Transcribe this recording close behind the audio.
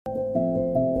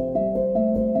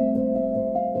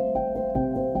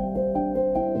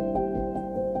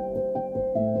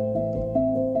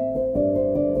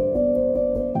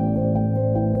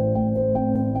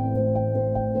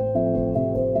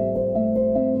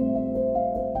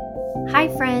Hi,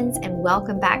 friends, and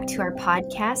welcome back to our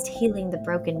podcast, Healing the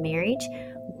Broken Marriage.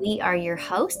 We are your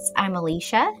hosts. I'm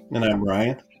Alicia. And I'm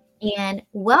Ryan. And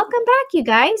welcome back, you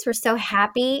guys. We're so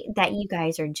happy that you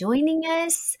guys are joining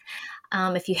us.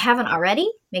 If you haven't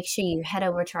already, make sure you head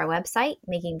over to our website,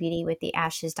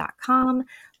 makingbeautyWithTheAshes.com.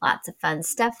 Lots of fun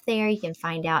stuff there. You can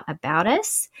find out about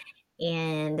us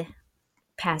and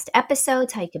past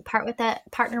episodes, how you can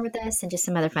partner with us, and just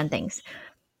some other fun things.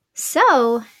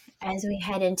 So, as we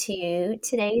head into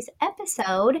today's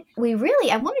episode,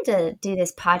 I wanted to do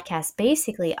this podcast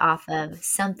basically off of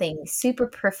something super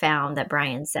profound that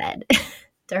Brian said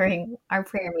during our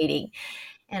prayer meeting.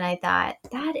 And I thought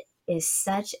that is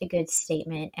such a good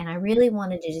statement. And I really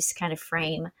wanted to just kind of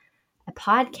frame a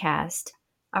podcast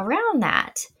around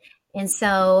that. And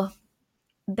so,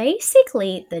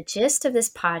 basically, the gist of this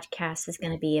podcast is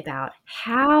going to be about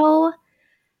how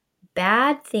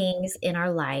bad things in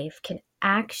our life can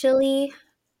actually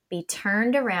be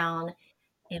turned around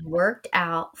and worked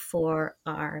out for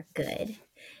our good.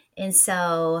 And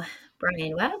so,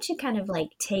 Brian, why don't you kind of like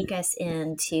take us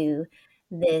into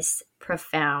this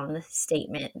profound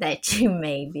statement that you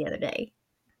made the other day?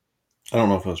 I don't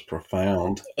know if it was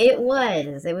profound. It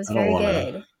was I don't very want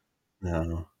to. good.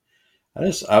 No, I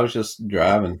was just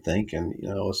driving, thinking.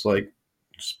 It's like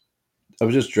I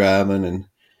was just driving, and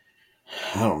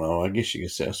I don't know. I guess you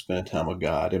could say I spent time with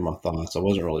God in my thoughts. I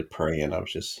wasn't really praying. I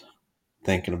was just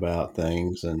thinking about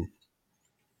things and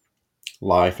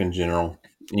life in general.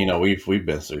 We've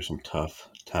been through some tough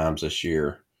times this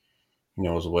year.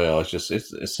 As well.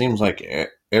 It seems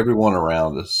like everyone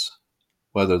around us,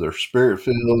 whether they're spirit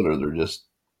filled or they're just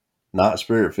not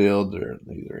spirit filled, they're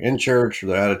either in church or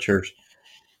they're out of church.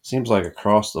 Seems like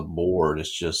across the board,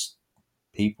 it's just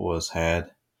people has had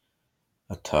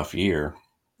a tough year.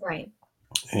 Right.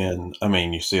 And I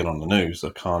mean, you see it on the news. The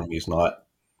economy's not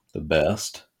the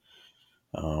best.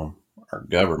 Our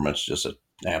government's just an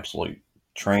absolute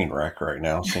train wreck right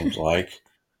now, seems like.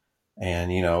 And,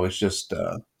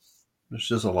 there's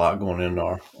just a lot going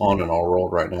on in our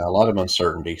world right now. A lot of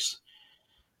uncertainties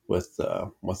with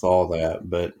all that.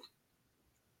 But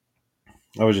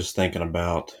I was just thinking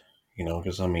about,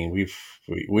 because I mean,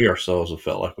 we ourselves have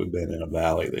felt like we've been in a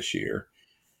valley this year.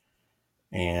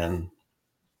 And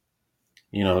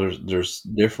there's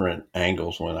different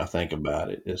angles when I think about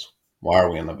it. Is why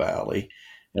are we in the valley?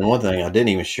 And one thing I didn't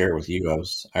even share with you, I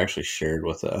was actually shared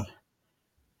with a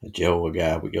Joe, a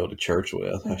guy we go to church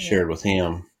with. I shared with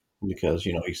him because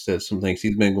he said some things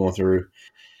he's been going through,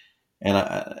 and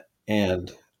I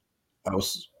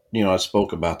was I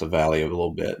spoke about the valley a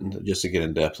little bit, and just to get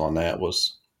in depth on that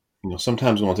was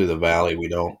sometimes going through the valley we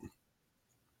don't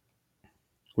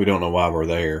know why we're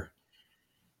there,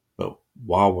 but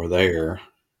while we're there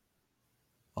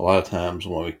a lot of times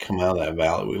when we come out of that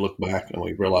valley, we look back and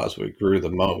we realize we grew the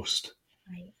most.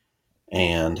 Right.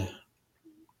 And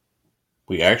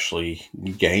we actually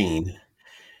gain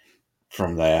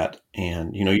from that.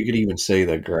 And, you could even say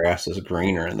the grass is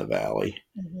greener in the valley.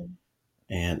 Mm-hmm.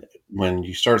 And when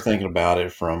you start thinking about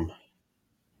it from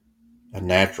a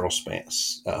natural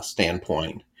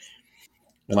standpoint,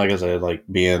 and like I said, like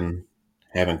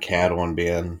having cattle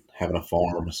and having a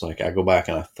farm, it's like I go back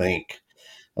and I think,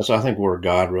 that's I think where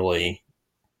God really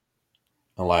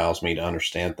allows me to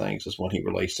understand things is when he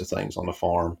relates to things on the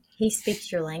farm. He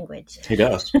speaks your language. He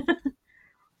does.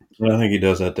 And I think he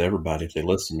does that to everybody. If they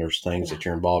listen, there's things that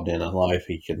you're involved in life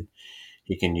he can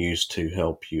use to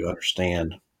help you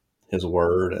understand his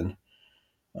word and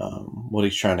what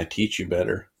he's trying to teach you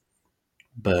better.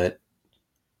 But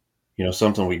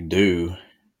something we do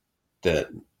that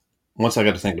once I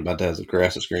got to thinking about that is the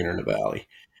grass is greener in the valley,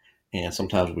 and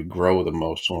sometimes we grow the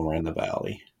most when we're in the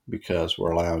valley because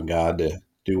we're allowing God to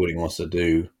do what he wants to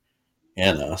do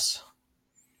in us.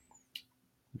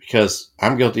 Because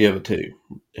I'm guilty of it too.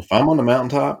 If I'm on the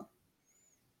mountaintop,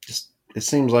 just it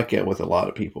seems like it with a lot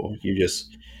of people.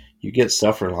 You get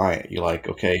self-reliant. You're like,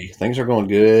 okay, things are going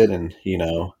good, and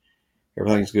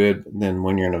everything's good. And then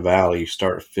when you're in a valley, you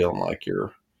start feeling like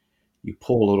you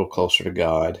pull a little closer to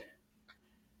God.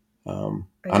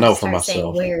 I know for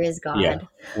myself, saying, where is God? yeah,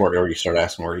 or you start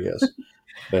asking where he is,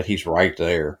 but he's right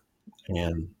there.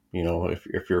 And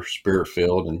if you're spirit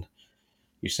filled, and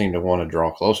you seem to want to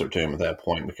draw closer to him at that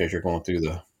point because you're going through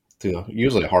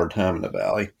usually a hard time in the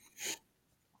valley.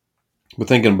 But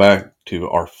thinking back to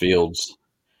our fields,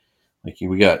 like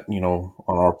we got, on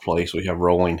our place, we have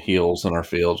rolling hills in our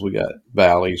fields. We got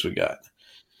valleys. We got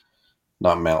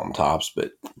not mountaintops,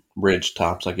 but ridge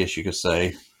tops, I guess you could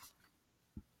say.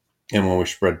 And when we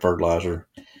spread fertilizer,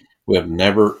 we have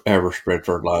never, ever spread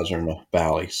fertilizer in the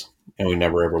valleys, and we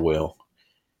never, ever will.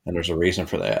 And there's a reason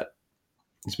for that.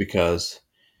 It's because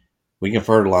we can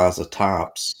fertilize the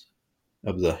tops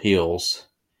of the hills,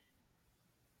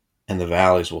 and the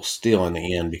valleys will still, in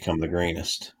the end, become the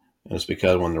greenest. And it's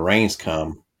because when the rains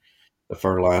come, the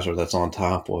fertilizer that's on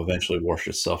top will eventually wash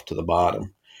itself to the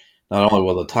bottom. Not only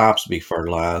will the tops be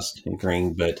fertilized and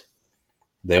green, but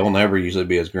they'll never usually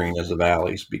be as green as the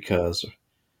valleys because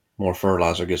more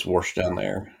fertilizer gets washed down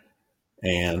there,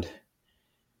 and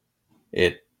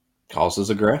it causes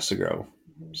the grass to grow.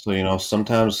 So,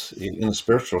 sometimes in the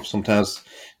spiritual, sometimes,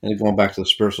 and going back to the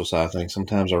spiritual side of things,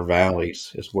 sometimes our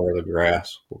valleys is where the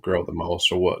grass will grow the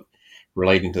most, or what,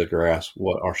 relating to the grass,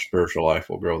 what our spiritual life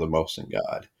will grow the most in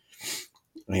God.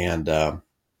 And, and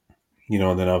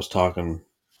then I was talking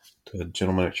to a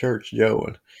gentleman at church, Joe,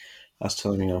 and I was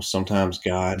telling him, sometimes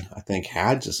God, I think,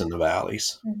 hides us in the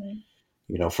valleys,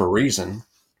 for a reason.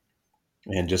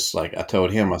 And just like I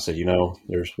told him, I said,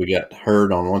 we got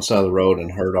herd on one side of the road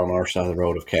and herd on our side of the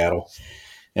road of cattle.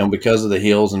 And because of the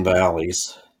hills and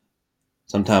valleys,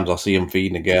 sometimes I'll see them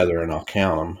feeding together and I'll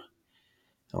count them.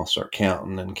 I'll start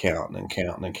counting and counting and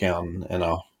counting and counting. And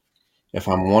if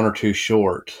I'm one or two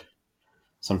short,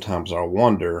 sometimes I'll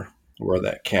wonder where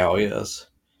that cow is.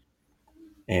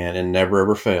 And it never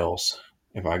ever fails.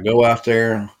 If I go out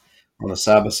there on the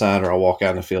side by side or I walk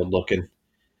out in the field looking,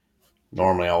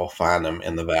 normally I will find them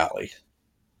in the valley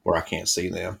where I can't see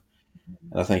them.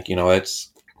 And I think,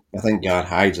 I think God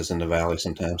hides us in the valley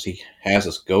sometimes. He has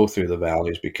us go through the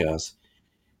valleys because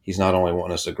He's not only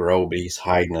wanting us to grow, but He's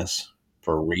hiding us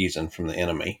for a reason from the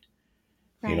enemy,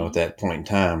 at that point in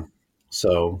time.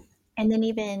 So, and then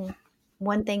even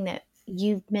one thing that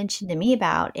you've mentioned to me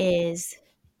about is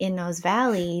in those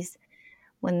valleys,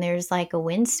 when there's like a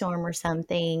windstorm or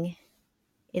something,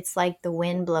 it's like the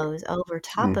wind blows over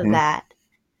top of that.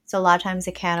 So a lot of times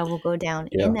the cattle will go down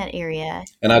in that area.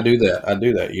 And I do that.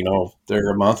 There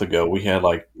a month ago, we had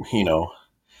living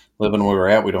where we're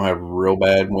at, we don't have real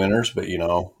bad winters, but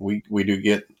we do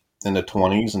get in the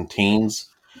 20s and teens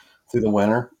through the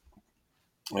winter.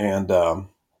 And, but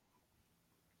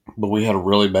we had a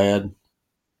really bad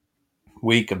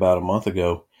week about a month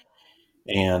ago.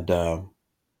 And,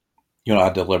 I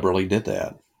deliberately did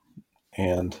that.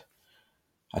 And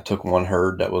I took one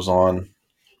herd that was on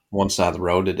one side of the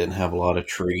road that didn't have a lot of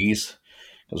trees,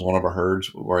 because one of our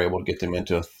herds, we were able to get them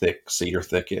into a thick cedar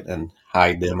thicket and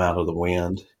hide them out of the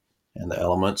wind and the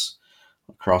elements.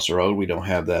 Across the road, we don't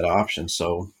have that option.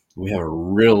 So we have a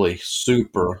really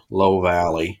super low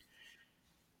valley.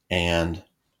 And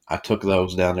I took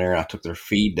those down there. I took their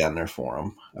feed down there for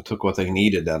them. I took what they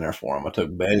needed down there for them. I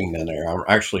took bedding down there.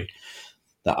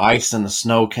 The ice and the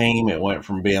snow came. It went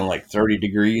from being like 30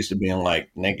 degrees to being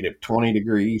like negative 20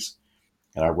 degrees.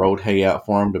 And I rode hay out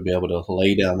for them to be able to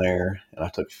lay down there. And I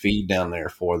took feed down there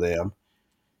for them.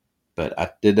 But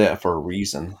I did that for a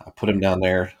reason. I put them down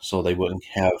there so they wouldn't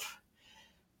have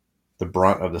the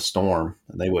brunt of the storm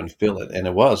and they wouldn't feel it. And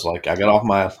it was like I got off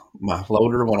my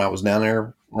loader when I was down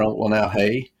there rolling out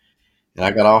hay. And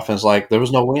I got off and it's like there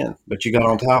was no wind. But you got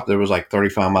on top, there was like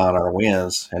 35-mile-an-hour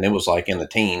winds and it was like in the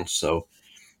teens. So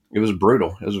it was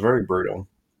brutal. It was very brutal.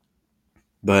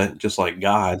 But just like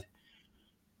God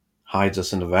hides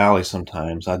us in the valley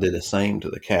sometimes, I did the same to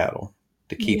the cattle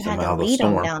to keep You them had to out of the lead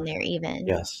them storm. down there even.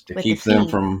 Yes, to with the keep them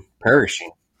feed. from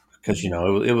perishing. Because,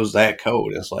 it was that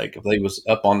cold. It's like if they was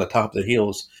up on the top of the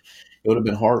hills, it would have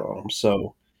been hard on them.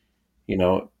 So,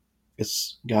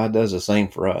 it's God does the same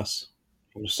for us.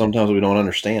 Sometimes we don't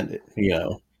understand it,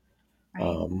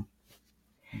 Right.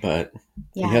 but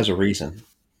He Yeah. has a reason.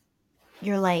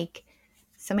 You're like,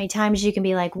 so many times you can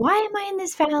be like, why am I in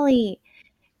this valley?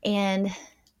 And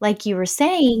like you were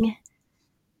saying,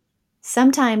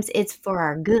 sometimes it's for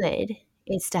our good.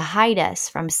 It's to hide us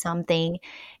from something.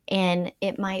 And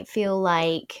it might feel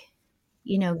like,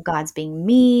 God's being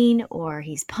mean or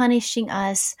He's punishing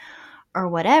us or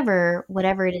whatever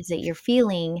it is that you're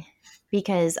feeling.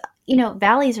 Because,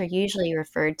 valleys are usually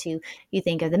referred to, you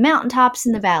think of the mountaintops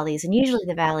and the valleys, and usually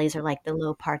the valleys are like the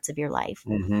low parts of your life.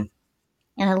 Mm-hmm.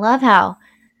 And I love how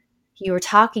you were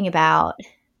talking about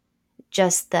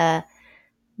just the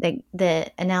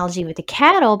analogy with the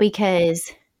cattle,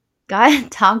 because God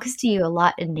talks to you a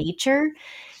lot in nature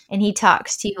and He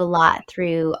talks to you a lot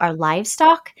through our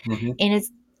livestock. Mm-hmm.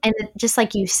 And just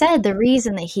like you said, the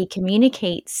reason that He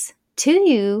communicates to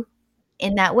you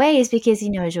in that way is because He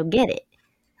knows you'll get it.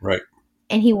 Right.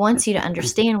 And He wants you to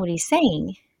understand what He's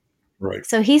saying. Right.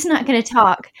 So He's not going to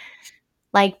talk,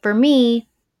 like for me,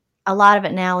 a lot of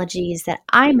analogies that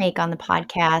I make on the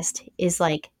podcast is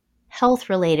like health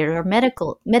related or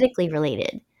medically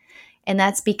related. And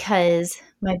that's because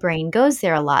my brain goes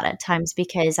there a lot of times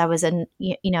because I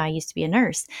used to be a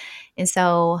nurse. And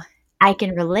so I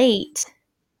can relate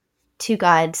to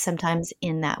God sometimes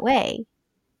in that way.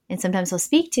 And sometimes he'll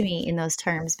speak to me in those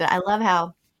terms. But I love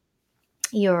how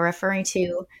you were referring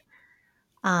to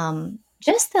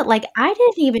just that, like, I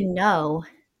didn't even know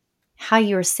how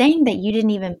you were saying that you didn't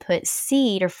even put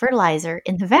seed or fertilizer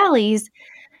in the valleys.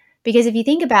 Because if you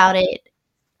think about it,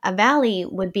 a valley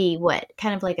would be what?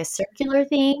 Kind of like a circular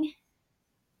thing.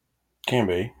 Can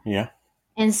be, yeah.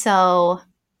 And so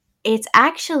it's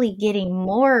actually getting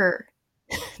more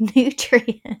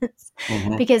nutrients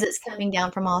Hmm. because it's coming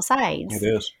down from all It sides.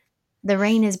 is. The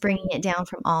rain is bringing it down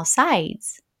from all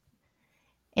sides.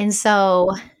 And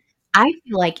so I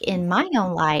feel like in my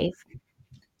own life,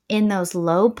 in those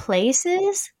low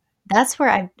places, that's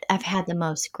where I've had the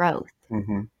most growth.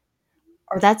 Hmm.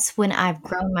 Or that's when I've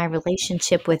grown my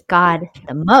relationship with God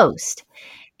the most.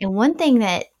 And one thing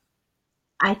that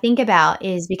I think about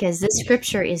is because this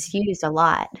scripture is used a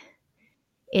lot.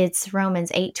 It's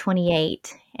Romans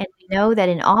 8:28, and we know that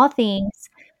in all things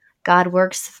God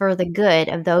works for the good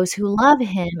of those who love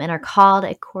him and are called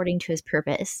according to his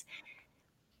purpose.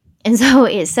 And so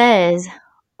it says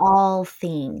all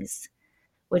things,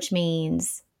 which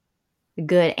means the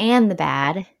good and the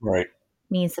bad, Right.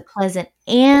 means the pleasant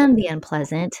and the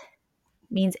unpleasant,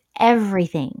 means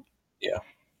everything. Yeah.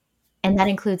 And that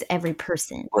includes every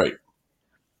person. Right.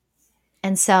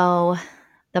 And so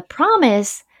the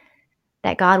promise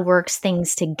that God works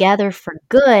things together for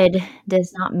good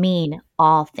does not mean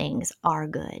all things are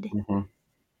good. Hmm.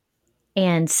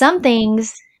 And some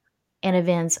things and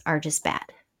events are just bad.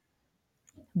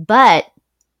 But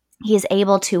he is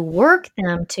able to work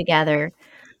them together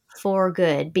for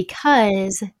good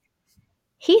because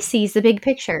he sees the big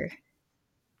picture.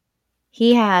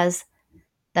 He has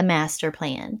the master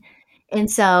plan. And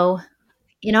so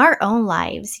in our own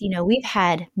lives, we've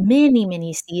had many,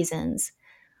 many seasons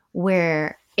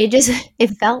where it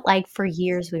felt like for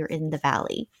years we were in the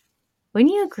valley.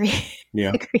 Wouldn't you agree?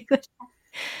 Yeah. Agree with that?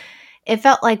 It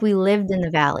felt like we lived in the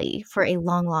valley for a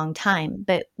long, long time.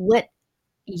 But what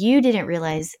you didn't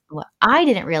realize, what I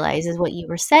didn't realize is what you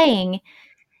were saying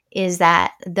is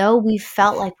that though we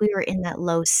felt like we were in that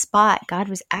low spot, God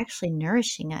was actually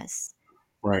nourishing us.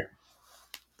 Right.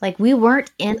 Like we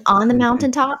weren't on the Hmm.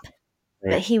 mountaintop,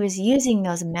 but Right. he was using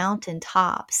those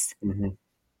mountaintops Hmm.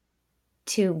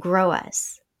 to grow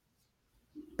us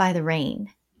by the rain.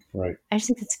 Right. I just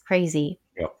think it's crazy.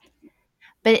 Yep.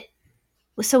 But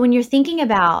so when you're thinking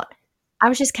about, I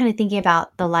was just kind of thinking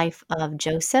about the life of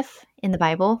Joseph in the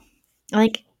Bible.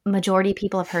 Like majority of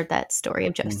people have heard that story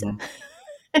of Joseph.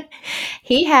 Hmm.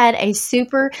 He had a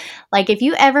super, like if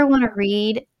you ever want to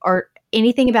read or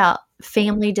anything about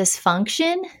family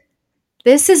dysfunction,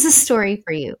 this is a story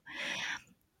for you.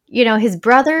 His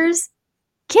brothers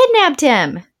kidnapped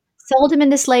him, sold him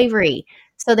into slavery.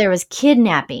 So there was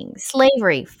kidnapping,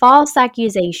 slavery, false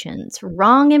accusations,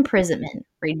 wrong imprisonment,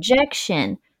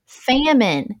 rejection,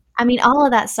 famine. I mean, all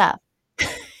of that stuff.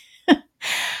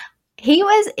 He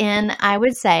was in, I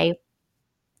would say,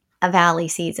 a valley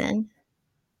season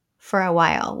for a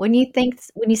while. When you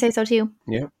say so too?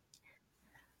 Yeah.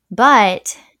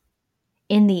 But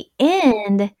in the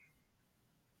end,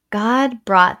 God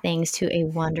brought things to a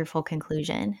wonderful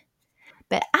conclusion.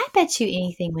 But I bet you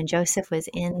anything when Joseph was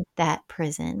in that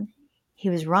prison, he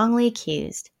was wrongly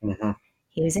accused. Hmm.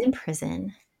 He was in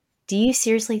prison. Do you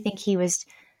seriously think he was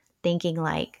thinking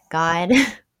like, God,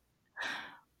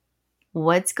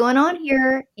 what's going on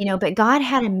here? But God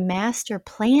had a master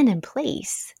plan in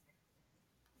place.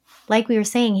 Like we were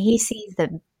saying, he sees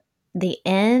the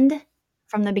end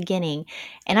from the beginning.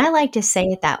 And I like to say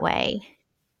it that way.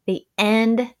 The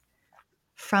end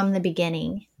from the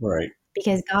beginning. Right.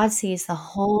 Because God sees the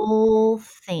whole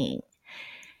thing.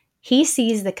 He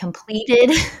sees the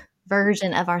completed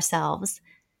version of ourselves.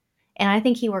 And I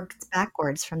think he works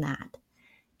backwards from that.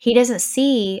 He doesn't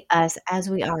see us as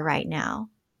we are right now.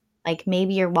 Like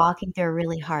maybe you're walking through a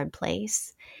really hard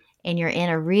place and you're in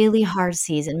a really hard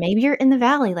season. Maybe you're in the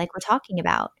valley, like we're talking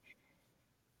about.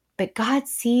 But God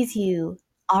sees you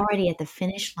already at the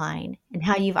finish line and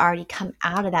how you've already come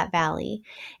out of that valley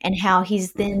and how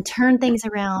he's then turned things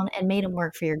around and made them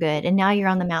work for your good. And now you're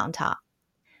on the mountaintop.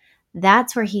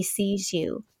 That's where he sees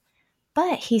you.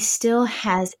 But he still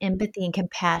has empathy and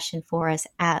compassion for us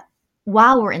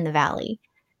while we're in the valley.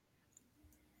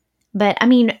 But I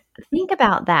mean, think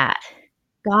about that.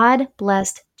 God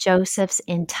blessed Joseph's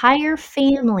entire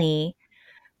family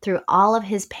through all of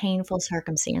his painful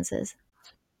circumstances.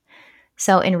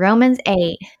 So in Romans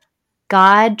 8,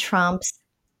 God trumps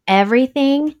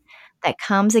everything that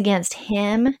comes against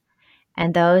him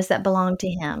and those that belong to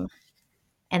him.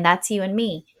 And that's you and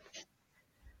me.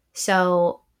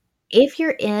 So if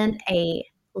you're in a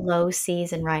low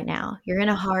season right now, you're in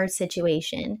a hard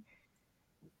situation.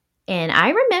 And I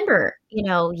remember,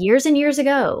 years and years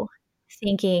ago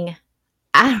thinking,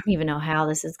 I don't even know how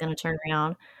this is going to turn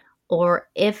around, or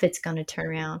if it's going to turn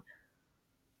around,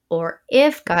 or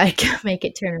if God can make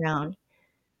it turn around.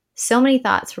 So many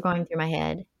thoughts were going through my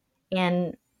head.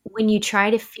 And when you try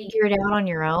to figure it out on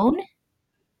your own,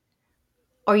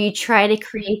 or you try to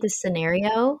create the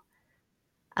scenario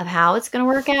of how it's going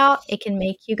to work out, it can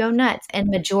make you go nuts. And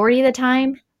majority of the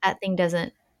time,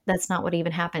 that's not what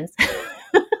even happens.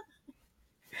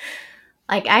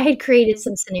 Like I had created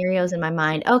some scenarios in my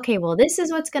mind. Okay, well, this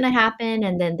is what's going to happen,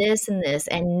 and then this and this,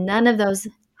 and none of those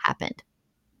happened.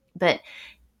 But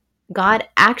God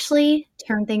actually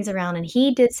turned things around, and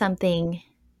He did something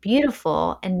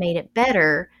beautiful and made it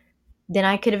better than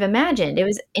I could have imagined. It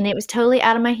was totally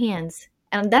out of my hands.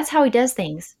 And that's how He does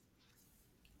things.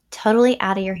 Totally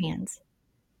out of your hands.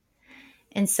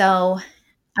 And so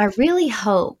I really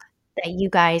hope that you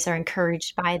guys are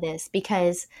encouraged by this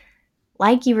because,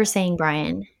 like you were saying,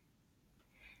 Brian,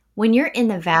 when you're in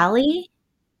the valley,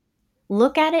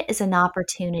 look at it as an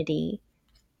opportunity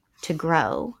to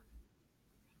grow.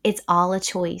 It's all a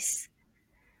choice.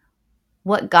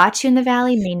 What got you in the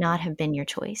valley may not have been your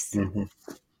choice. Mm-hmm.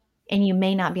 And you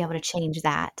may not be able to change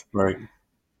that. Right.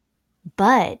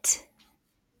 But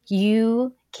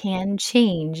you can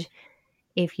change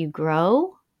if you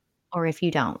grow or if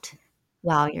you don't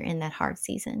while you're in that hard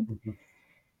season. Mm-hmm.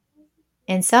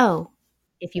 And so,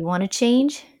 if you want to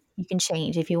change, you can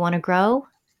change. If you want to grow,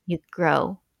 you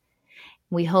grow.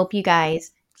 We hope you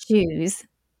guys choose,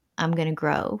 I'm going to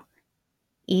grow,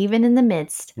 even in the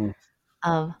midst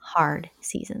of hard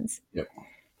seasons. Yep.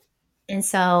 And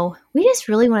so we just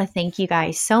really want to thank you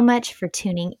guys so much for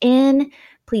tuning in.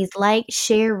 Please like,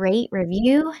 share, rate,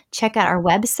 review. Check out our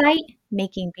website,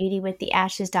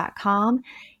 makingbeautywiththeashes.com.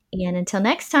 And until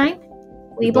next time,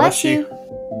 we bless you.